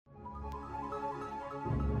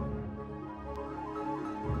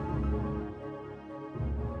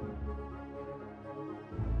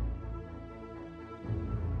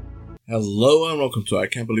Hello and welcome to I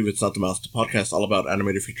Can't Believe It's Not the Mouse, the podcast all about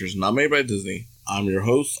animated features not made by Disney. I'm your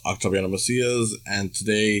host, Octaviano Macias, and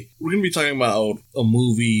today we're going to be talking about a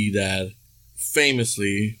movie that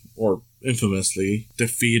famously, or infamously,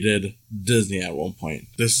 defeated Disney at one point.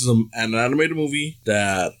 This is an animated movie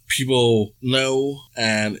that people know,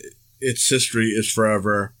 and its history is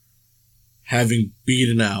forever having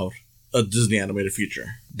beaten out a Disney animated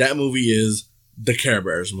feature. That movie is the Care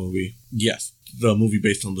Bears movie. Yes, the movie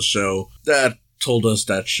based on the show that told us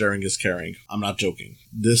that sharing is caring. I'm not joking.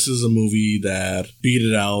 This is a movie that beat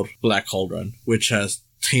it out Black Cauldron, which has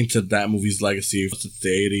tainted that movie's legacy since the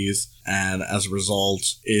 80s, and as a result,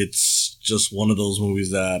 it's just one of those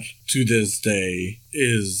movies that, to this day,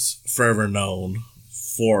 is forever known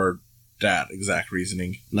for that exact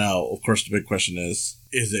reasoning. Now, of course, the big question is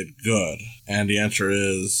it good? And the answer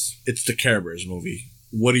is, it's the Care Bears movie.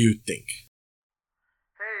 What do you think?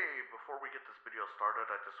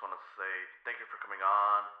 Thank you for coming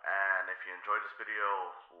on, and if you enjoyed this video,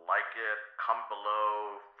 like it, comment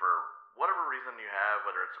below for whatever reason you have,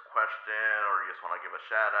 whether it's a question or you just want to give a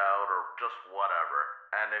shout out or just whatever.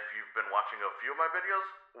 And if you've been watching a few of my videos,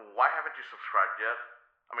 why haven't you subscribed yet?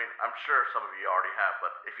 I mean, I'm sure some of you already have,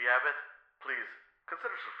 but if you haven't, please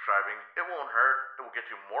consider subscribing. It won't hurt. It will get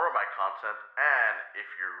you more of my content. And if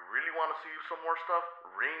you really want to see some more stuff,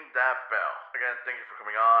 ring that bell. Again, thank you for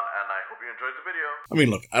coming on, and I hope you enjoyed the video. I mean,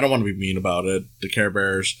 look, I don't want to be mean about it. The Care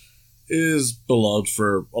Bears is beloved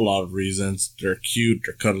for a lot of reasons. They're cute,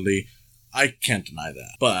 they're cuddly. I can't deny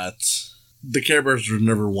that. But the Care Bears were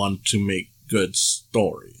never one to make good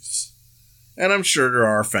stories. And I'm sure there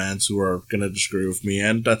are fans who are going to disagree with me,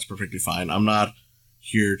 and that's perfectly fine. I'm not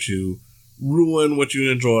here to ruin what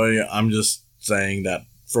you enjoy. I'm just saying that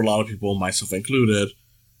for a lot of people, myself included,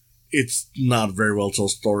 it's not very well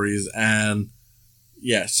told stories, and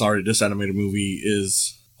yeah, sorry, this animated movie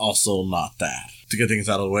is also not that. To get things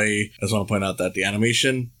out of the way, I just want to point out that the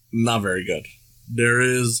animation, not very good. There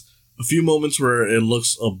is a few moments where it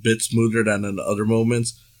looks a bit smoother than in other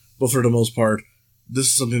moments, but for the most part, this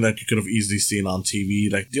is something that you could have easily seen on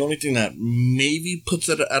TV. Like, the only thing that maybe puts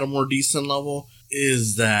it at a more decent level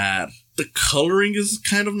is that the coloring is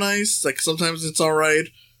kind of nice. Like, sometimes it's alright.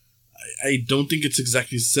 I don't think it's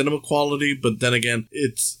exactly cinema quality, but then again,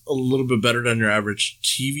 it's a little bit better than your average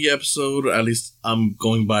TV episode. At least I'm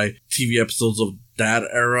going by TV episodes of that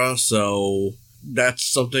era, so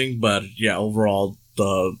that's something. But yeah, overall,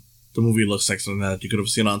 the movie looks like something that you could have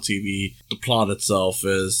seen on TV. The plot itself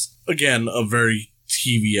is, again, a very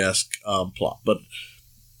TV-esque plot. But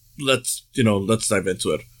let's dive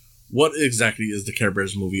into it. What exactly is the Care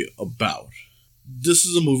Bears movie about? This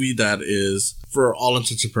is a movie that is, for all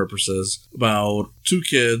intents and purposes, about two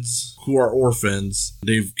kids who are orphans.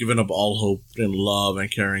 They've given up all hope in love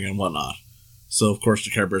and caring and whatnot. So, of course,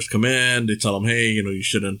 the Care Bears come in. They tell them, hey, you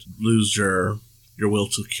shouldn't lose your will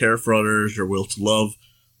to care for others, your will to love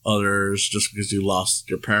others. Just because you lost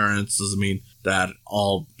your parents doesn't mean that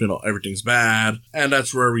everything's bad. And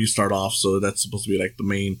that's where we start off. So that's supposed to be like the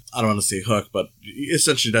main, I don't want to say hook, but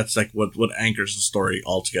essentially that's like what anchors the story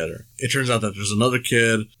altogether. It turns out that there's another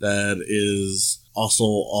kid that is also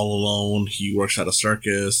all alone. He works at a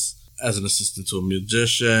circus as an assistant to a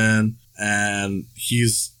magician, and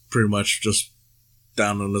he's pretty much just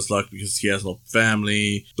down on his luck because he has no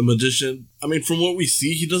family. The magician, I mean, from what we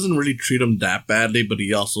see, he doesn't really treat him that badly, but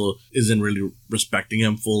he also isn't really respecting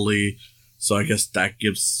him fully. So I guess that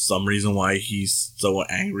gives some reason why he's so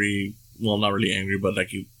angry. Well, not really angry, but like,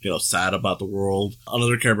 sad about the world.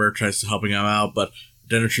 Another Care Bear tries to help him out, but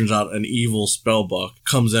then it turns out an evil spellbook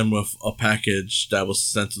comes in with a package that was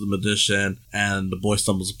sent to the magician, and the boy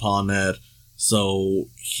stumbles upon it. So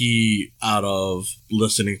he, out of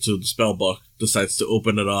listening to the spellbook, decides to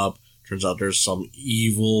open it up. Turns out there's some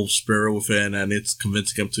evil spirit within, and it's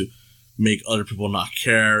convincing him to make other people not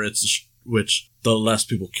care. Which the less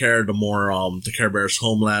people care, the more the Care Bears'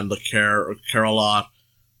 homeland, the Care-a-Lot,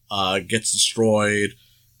 gets destroyed,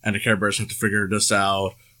 and the Care Bears have to figure this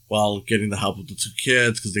out while getting the help of the two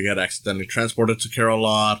kids because they get accidentally transported to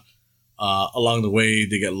Care-a-Lot. Along the way,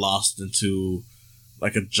 they get lost into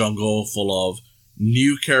like a jungle full of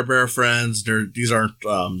new Care Bear friends. These aren't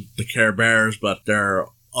the Care Bears, but they're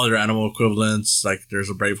other animal equivalents. Like,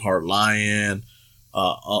 there's a Braveheart lion,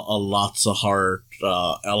 a Lhasa heart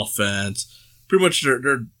elephant. Pretty much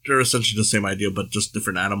they're essentially the same idea, but just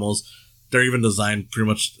different animals. They're even designed pretty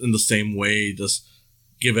much in the same way, just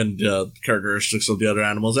given the characteristics of the other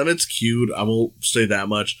animals. And it's cute, I won't say that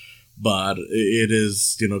much, but it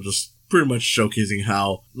is, just pretty much showcasing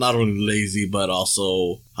how not only lazy, but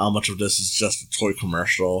also how much of this is just a toy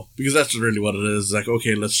commercial. Because that's really what it is. Like,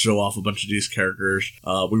 okay, let's show off a bunch of these characters.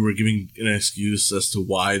 We were giving an excuse as to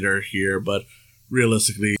why they're here, but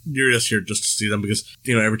realistically, you're just here just to see them because,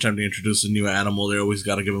 every time they introduce a new animal, they always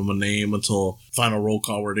got to give them a name until final roll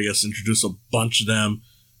call where they just introduce a bunch of them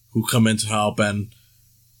who come in to help. And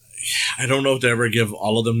I don't know if they ever give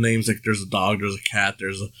all of them names. Like, there's a dog, there's a cat,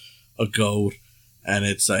 there's a goat. And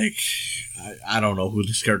it's like, I don't know who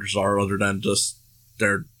these characters are other than just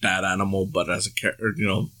their dad animal, but as a character,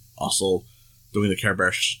 also doing the Care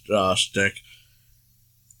Bear shtick.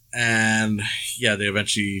 And yeah, they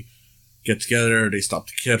eventually get together. They stop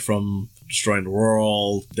the kid from destroying the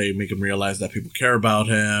world. They make him realize that people care about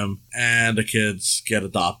him. And the kids get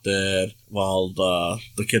adopted while the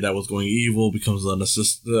kid that was going evil becomes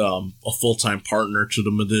a full-time partner to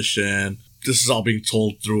the magician. This is all being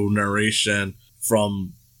told through narration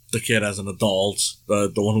from the kid as an adult,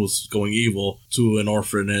 the one who was going evil, to an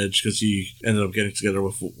orphanage because he ended up getting together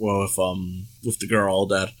with the girl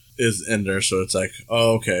that is in there. So it's like,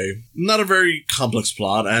 oh, okay, not a very complex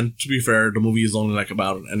plot. And to be fair, the movie is only like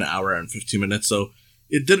about an hour and 15 minutes, so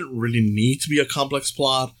it didn't really need to be a complex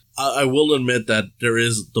plot. I will admit that there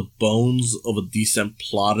is the bones of a decent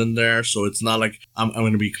plot in there, so it's not like I'm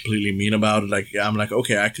going to be completely mean about it. Like, I'm like,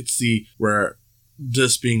 okay, I could see where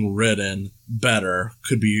this being written better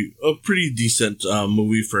could be a pretty decent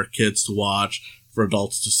movie for kids to watch, for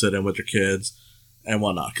adults to sit in with their kids and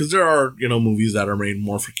whatnot. Because there are, movies that are made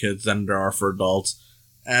more for kids than there are for adults,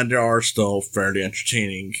 and they are still fairly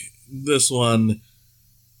entertaining. This one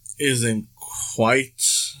isn't quite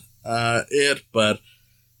it, but,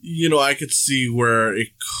 I could see where it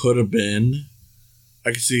could have been.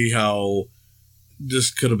 I could see how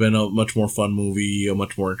this could have been a much more fun movie, a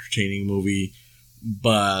much more entertaining movie.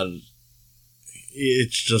 But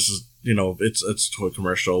it's just, it's a toy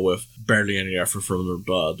commercial with barely any effort from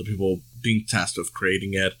the people being tasked with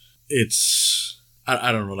creating it. It's,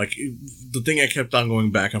 I don't know, like, the thing I kept on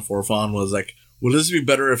going back and forth on was, like, would this be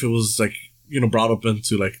better if it was, like, brought up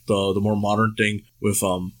into, like, the more modern thing with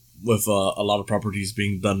a lot of properties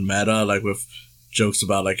being done meta, like, with jokes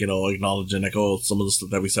about, like, acknowledging, like, oh, some of the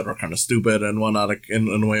stuff that we said are kind of stupid and whatnot, like, in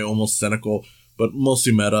a way almost cynical, but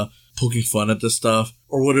mostly meta, poking fun at this stuff?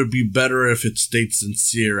 Or would it be better if it stayed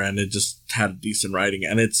sincere and it just had decent writing?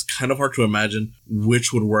 And it's kind of hard to imagine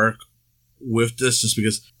which would work with this, just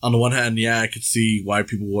because on the one hand, yeah, I could see why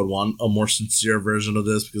people would want a more sincere version of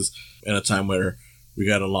this, because in a time where we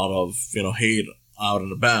got a lot of, hate out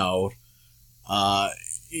and about,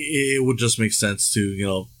 it would just make sense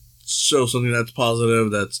to, show something that's positive,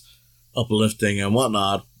 that's uplifting and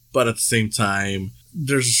whatnot, but at the same time,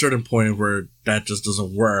 there's a certain point where that just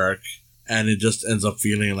doesn't work, and it just ends up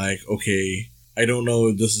feeling like, okay, I don't know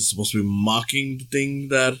if this is supposed to be mocking the thing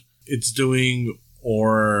that it's doing,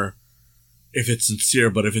 or if it's sincere,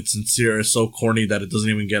 but if it's sincere, it's so corny that it doesn't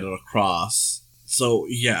even get it across. So,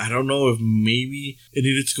 yeah, I don't know if maybe it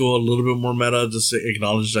needed to go a little bit more meta, just to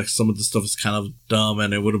acknowledge that some of this stuff is kind of dumb,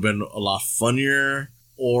 and it would have been a lot funnier,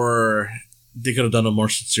 or they could have done a more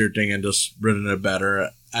sincere thing and just written it better.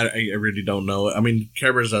 I really don't know. I mean,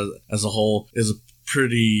 Care Bears as a whole is a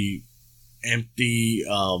pretty empty,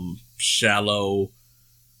 shallow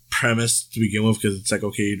premise to begin with, because it's like,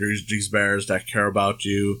 okay, there's these bears that care about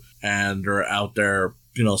you, and they're out there,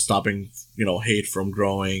 stopping, hate from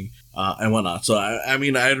growing, and whatnot. So, I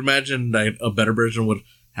mean, I'd imagine that a better version would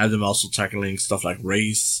have them also tackling stuff like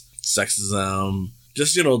race, sexism,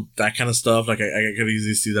 just, that kind of stuff. Like, I could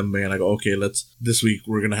easily see them being like, okay, this week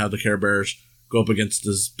we're going to have the Care Bears go up against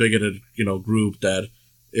this bigoted, group that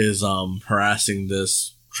is harassing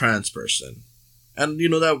this trans person. And,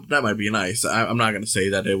 that might be nice. I'm not going to say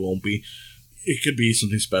that it won't be. It could be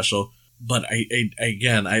something special. But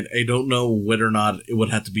I don't know whether or not it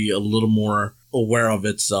would have to be a little more aware of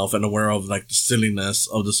itself and aware of, like, the silliness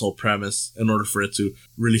of this whole premise in order for it to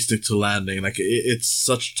really stick to landing. Like, it's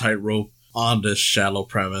such a tightrope on this shallow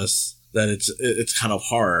premise that it's kind of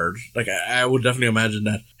hard. Like, I would definitely imagine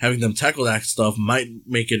that having them tackle that stuff might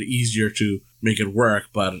make it easier to make it work,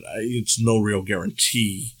 but it's no real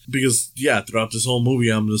guarantee. Because, yeah, throughout this whole movie,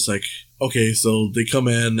 I'm just like, okay, so they come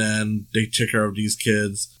in and they take care of these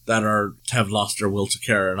kids that have lost their will to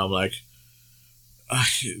care, and I'm like,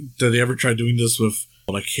 did they ever try doing this with,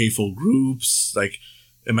 like, hateful groups? Like,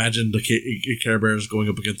 imagine the Care Bears going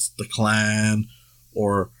up against the Klan,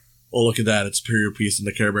 or, oh, look at that, it's period piece, and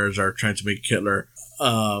the Care Bears are trying to make Hitler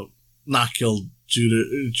not kill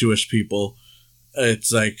Jewish people.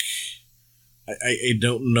 It's like, I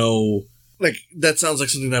don't know like, that sounds like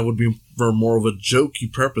something that would be for more of a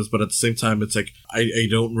jokey purpose, but at the same time, it's like, I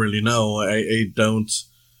don't really know. I don't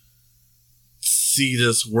see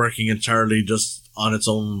this working entirely just on its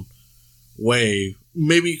own way.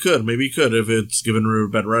 Maybe it could if it's given really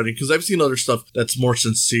bad writing, because I've seen other stuff that's more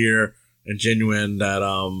sincere and genuine that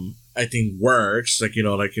I think works, like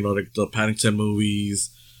the Paddington movies,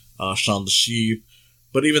 Shaun the Sheep,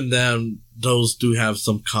 but even then, those do have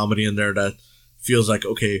some comedy in there that feels like,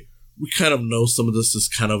 okay, we kind of know some of this is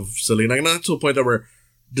kind of silly, like not to a point that we're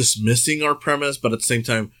dismissing our premise, but at the same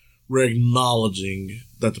time, we're acknowledging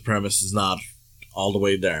that the premise is not all the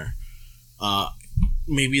way there.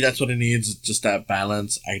 Maybe that's what it needs, just that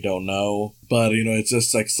balance. I don't know. But, it's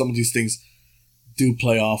just like some of these things do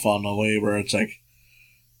play off on a way where it's like,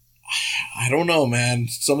 I don't know, man.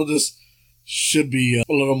 Some of this should be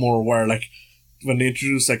a little more aware. Like, when they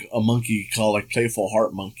introduce like a monkey called like Playful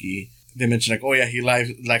Heart Monkey, they mention like, oh yeah, he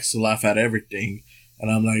likes to laugh at everything.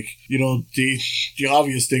 And I'm like, the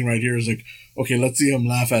obvious thing right here is like, okay, let's see him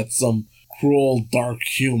laugh at some cruel, dark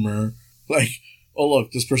humor. Like, oh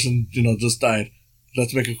look, this person, just died.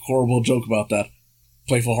 Let's make a horrible joke about that.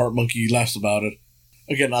 Playful Heart Monkey laughs about it.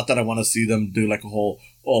 Again, not that I want to see them do like a whole,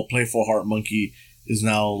 Playful Heart Monkey is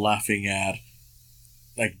now laughing at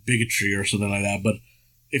like bigotry or something like that. But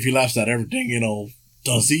if he laughs at everything,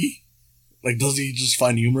 does he? Like, does he just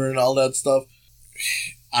find humor in all that stuff?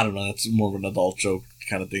 I don't know. That's more of an adult joke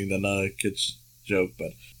kind of thing than a kid's joke.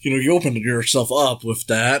 But, you opened yourself up with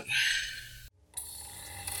that.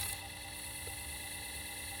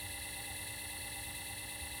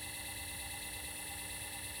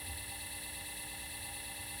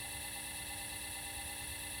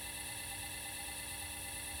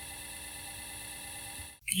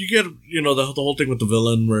 You get, the whole thing with the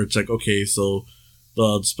villain where it's like, okay, so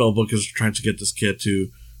the spell book is trying to get this kid to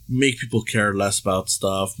make people care less about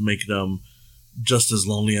stuff, make them just as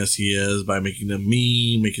lonely as he is by making them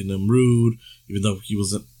mean, making them rude, even though he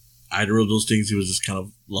wasn't either of those things, he was just kind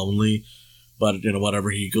of lonely. But, whatever,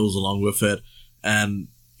 he goes along with it. And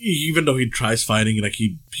even though he tries fighting, like,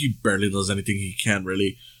 he barely does anything, he can't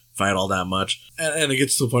really fight all that much, and it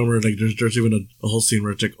gets to the point where like there's even a whole scene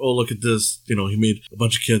where it's like, oh, look at this, he made a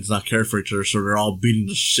bunch of kids not care for each other, so they're all beating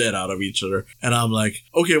the shit out of each other. And I'm like,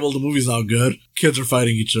 okay, well, the movie's not good, kids are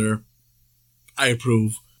fighting each other, I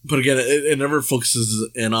approve. But again, it never focuses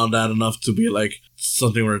in on that enough to be like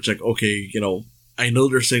something where it's like, okay, I know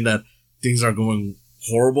they're saying that things are going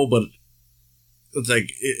horrible, but it's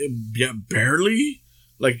like, yeah, barely.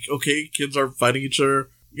 Like, okay, kids are fighting each other,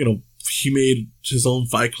 he made his own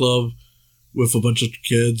fight club with a bunch of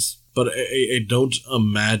kids, but I don't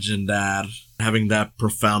imagine that having that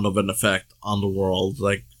profound of an effect on the world.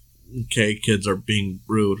 Like, okay, kids are being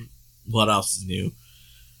rude, what else is new?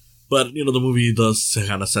 But, the movie does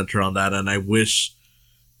kind of center on that, and I wish,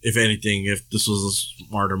 if anything, if this was a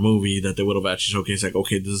smarter movie, that they would have actually showcased, like,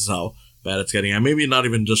 okay, this is how bad it's getting. And maybe not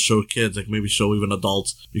even just show kids, like, maybe show even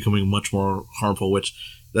adults becoming much more harmful, which,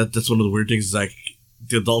 that's one of the weird things, is like,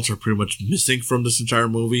 the adults are pretty much missing from this entire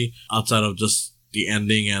movie, outside of just the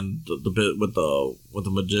ending and the bit with the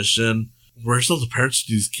magician. Where's all the parents of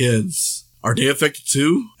these kids? Are they affected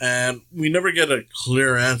too? And we never get a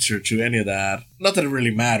clear answer to any of that. Not that it really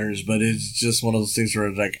matters, but it's just one of those things where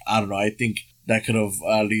it's like, I don't know, I think that could have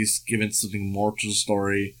at least given something more to the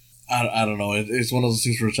story. I don't know, it's one of those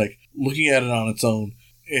things where it's like, looking at it on its own,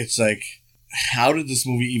 it's like, how did this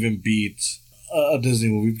movie even beat a Disney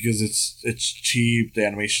movie? Because it's cheap, the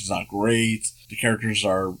animation's not great, the characters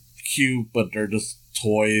are cute, but they're just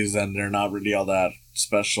toys and they're not really all that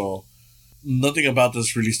special. Nothing about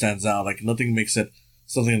this really stands out. Like, nothing makes it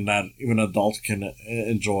something that even an adult can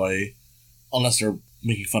enjoy, unless they're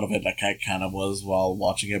making fun of it like I kind of was while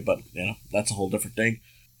watching it, but, that's a whole different thing.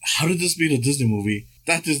 How did this beat a Disney movie?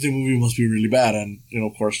 That Disney movie must be really bad, and,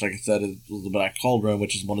 of course, like I said, it was The Black Cauldron,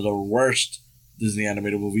 which is one of the worst Disney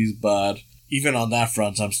animated movies, but even on that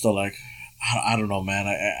front, I'm still like, I don't know, man,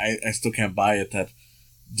 I still can't buy it that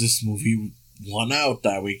this movie won out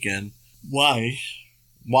that weekend. Why?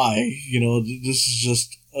 This is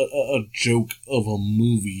just a joke of a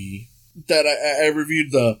movie. That I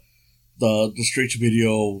reviewed the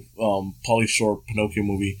straight-to-video Pauly Shore Pinocchio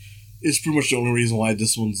movie is pretty much the only reason why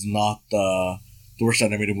this one's not the worst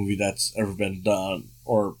animated movie that's ever been done,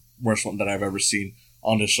 or worst one that I've ever seen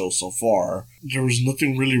on the show so far. There was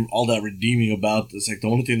nothing really all that redeeming about this. Like, the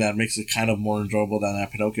only thing that makes it kind of more enjoyable than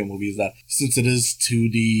that Pinocchio movie is that since it is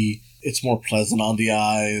 2D, it's more pleasant on the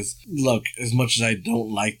eyes. Look, as much as I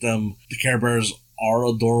don't like them, the Care Bears are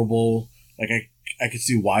adorable. Like, I could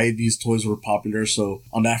see why these toys were popular, so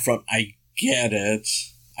on that front, I get it.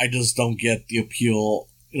 I just don't get the appeal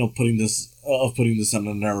putting this in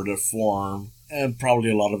a narrative form, and probably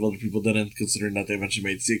a lot of other people didn't, considering that they eventually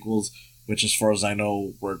made sequels, which, as far as I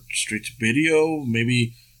know, were straight to video.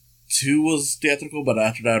 Maybe 2 was theatrical, but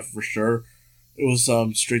after that, for sure, it was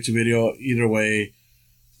straight to video. Either way,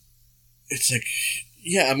 it's like,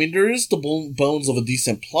 yeah, I mean, there is the bones of a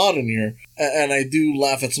decent plot in here, and I do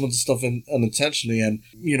laugh at some of the stuff unintentionally, and,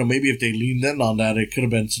 maybe if they leaned in on that, it could have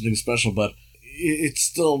been something special, but it's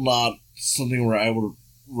still not something where I would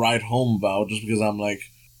ride home about, just because I'm like,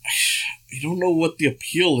 I don't know what the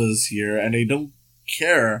appeal is here, and I don't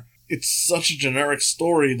care. It's such a generic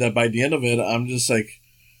story that by the end of it, I'm just like,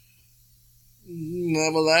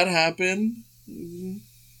 will that happen?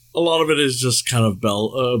 A lot of it is just kind of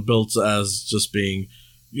built as just being,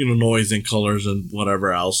 noise and colors and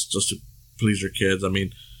whatever else, just to please your kids. I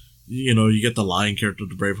mean, you get the lion character,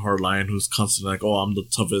 the Braveheart lion, who's constantly like, oh, I'm the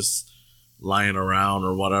toughest lion around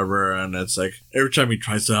or whatever, and it's like, every time he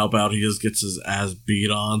tries to help out, he just gets his ass beat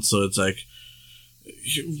on, so it's like,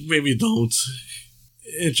 maybe don't.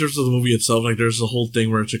 In terms of the movie itself, like, there's a whole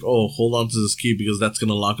thing where it's like, oh, hold on to this key because that's going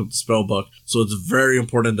to lock up the spell book. So it's very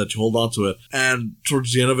important that you hold on to it. And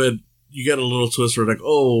towards the end of it, you get a little twist where, like,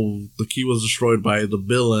 oh, the key was destroyed by the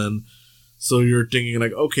villain. So you're thinking,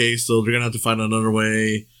 like, okay, so they're going to have to find another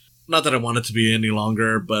way. Not that I want it to be any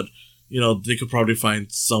longer, but, they could probably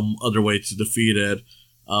find some other way to defeat it,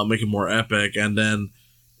 make it more epic. And then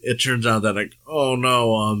it turns out that, like, oh,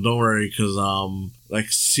 no, don't worry, because, like,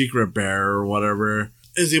 Secret Bear or whatever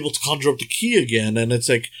is able to conjure up the key again, and it's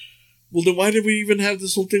like, well, then why did we even have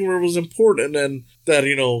this whole thing where it was important, and that,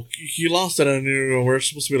 he lost it, and, we're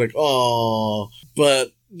supposed to be like, oh,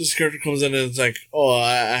 but this character comes in and it's like, oh,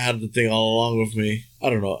 I had the thing all along with me. I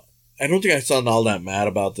don't know. I don't think I sound all that mad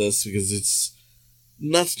about this, because it's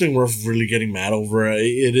not something worth really getting mad over.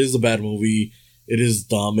 It is a bad movie. It is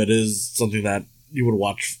dumb. It is something that you would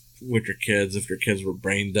watch with your kids if your kids were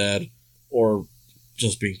brain dead, or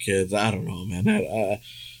just being kids. I don't know, man.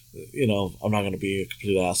 I'm not going to be a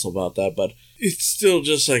complete asshole about that, but it's still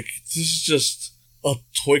just like, this is just a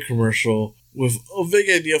toy commercial with a vague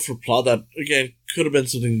idea for plot that, again, could have been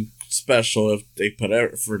something special if they put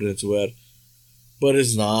effort into it, but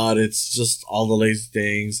it's not. It's just all the lazy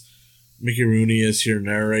things. Mickey Rooney is here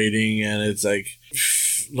narrating, and it's like,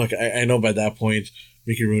 look, I know by that point,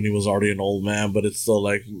 Mickey Rooney was already an old man, but it's still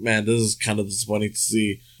like, man, this is kind of disappointing to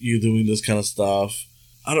see you doing this kind of stuff.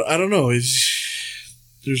 I don't know.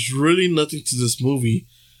 There's really nothing to this movie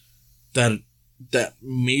that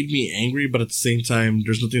made me angry, but at the same time,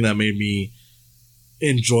 there's nothing that made me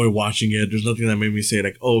enjoy watching it. There's nothing that made me say,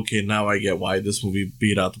 like, oh, okay, now I get why this movie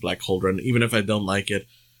beat out the Black Cauldron. Even if I don't like it,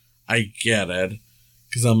 I get it.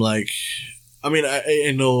 Because I'm like, I mean,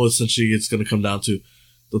 I know essentially it's going to come down to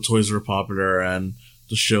the toys were popular and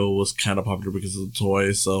the show was kind of popular because of the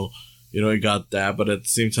toys. So, it got that. But at the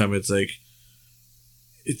same time, it's like,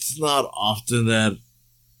 it's not often that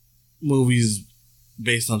movies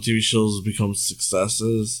based on TV shows become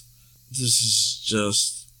successes. This is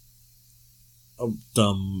just a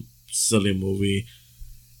dumb, silly movie.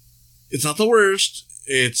 It's not the worst.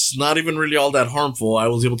 It's not even really all that harmful. I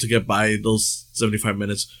was able to get by those 75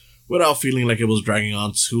 minutes without feeling like it was dragging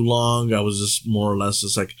on too long. I was just more or less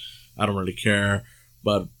just like, I don't really care.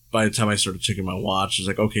 But by the time I started checking my watch, it's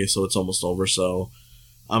like, okay, so it's almost over, so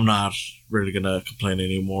I'm not really gonna complain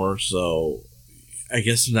anymore. So I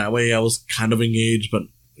guess in that way I was kind of engaged, but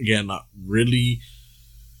again, not really.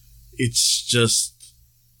 It's just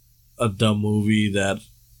a dumb movie that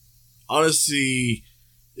honestly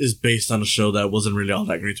is based on a show that wasn't really all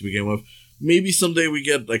that great to begin with. Maybe someday we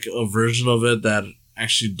get like a version of it that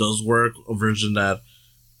actually does work, a version that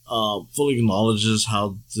fully acknowledges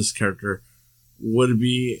how this character would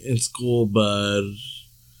be in school, but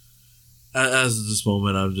as of this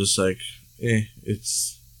moment, I'm just like,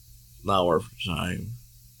 it's not worth the time.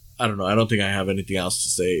 I don't know. I don't think I have anything else to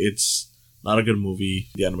say. It's not a good movie.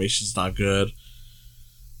 The animation's not good.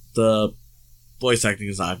 The voice acting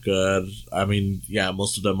is not good. I mean, yeah,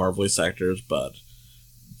 most of them are voice actors, but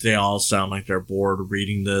they all sound like they're bored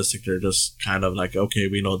reading this. Like, they're just kind of like, okay,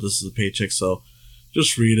 we know this is a paycheck, so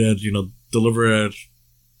just read it, deliver it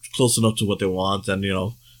close enough to what they want, and,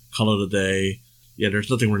 call it a day. Yeah, there's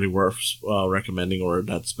nothing really worth recommending or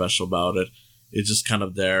that special about it. It's just kind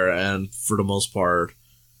of there, and for the most part,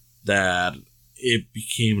 that it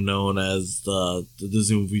became known as the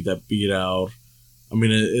Disney movie that beat out. I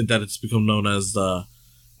mean, that it's become known as the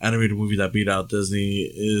animated movie that beat out Disney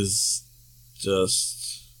is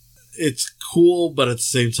just, it's cool, but at the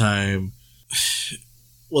same time,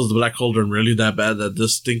 was the Black Cauldron really that bad that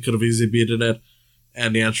this thing could have easily beaten it?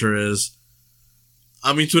 And the answer is,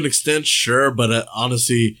 I mean, to an extent, sure, but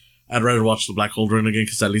honestly, I'd rather watch the Black Cauldron again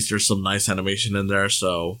because at least there's some nice animation in there,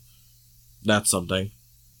 so that's something.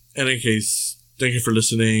 In any case, thank you for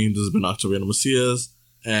listening. This has been Octaviano Macias,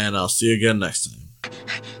 and I'll see you again next time.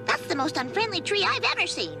 That's the most unfriendly tree I've ever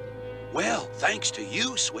seen. Well, thanks to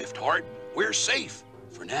you, Swiftheart, we're safe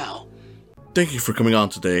for now. Thank you for coming on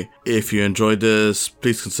today. If you enjoyed this,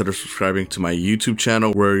 please consider subscribing to my YouTube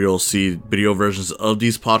channel where you'll see video versions of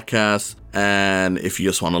these podcasts. And if you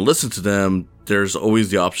just want to listen to them, there's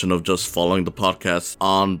always the option of just following the podcast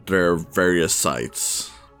on their various sites,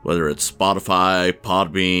 whether it's Spotify,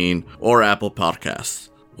 Podbean, or Apple Podcasts.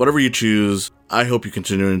 Whatever you choose, I hope you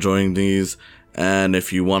continue enjoying these. And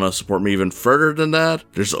if you want to support me even further than that,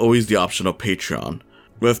 there's always the option of Patreon.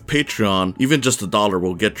 With Patreon, even just $1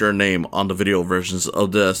 will get your name on the video versions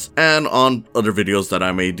of this and on other videos that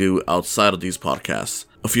I may do outside of these podcasts.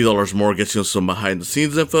 A few dollars more gets you some behind the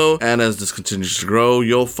scenes info, and as this continues to grow,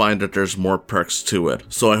 you'll find that there's more perks to it.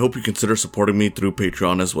 So I hope you consider supporting me through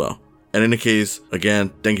Patreon as well. In any case,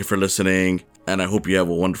 again, thank you for listening, and I hope you have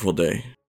a wonderful day.